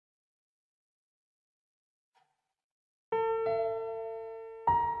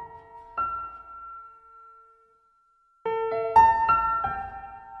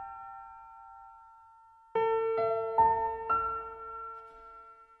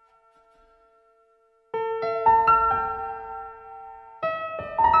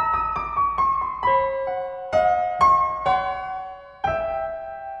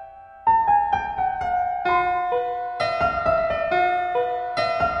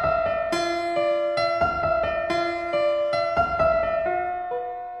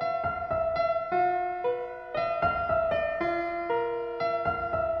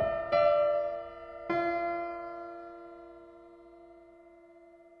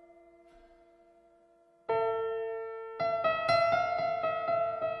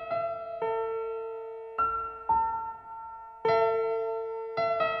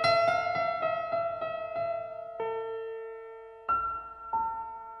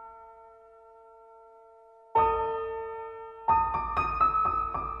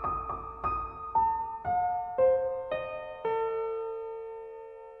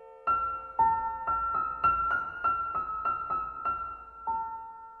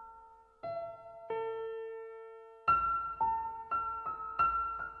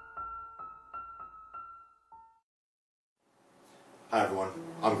Hi everyone,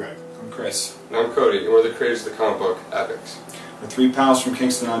 I'm Greg. I'm Chris. And I'm Cody, and we're the creators of the comic book, EPOCHS. We're three pals from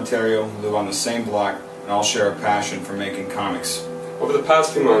Kingston, Ontario, who live on the same block, and all share a passion for making comics. Over the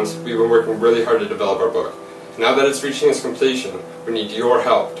past few months, we've been working really hard to develop our book. Now that it's reaching its completion, we need your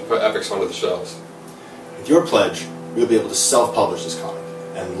help to put EPOCHS onto the shelves. With your pledge, we'll be able to self-publish this comic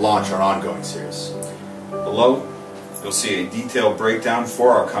and launch our ongoing series. Below, you'll see a detailed breakdown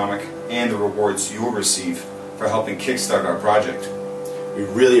for our comic and the rewards you'll receive for helping kickstart our project. We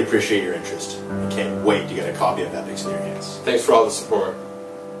really appreciate your interest and can't wait to get a copy of EPOCHS in your hands. Thanks for all the support.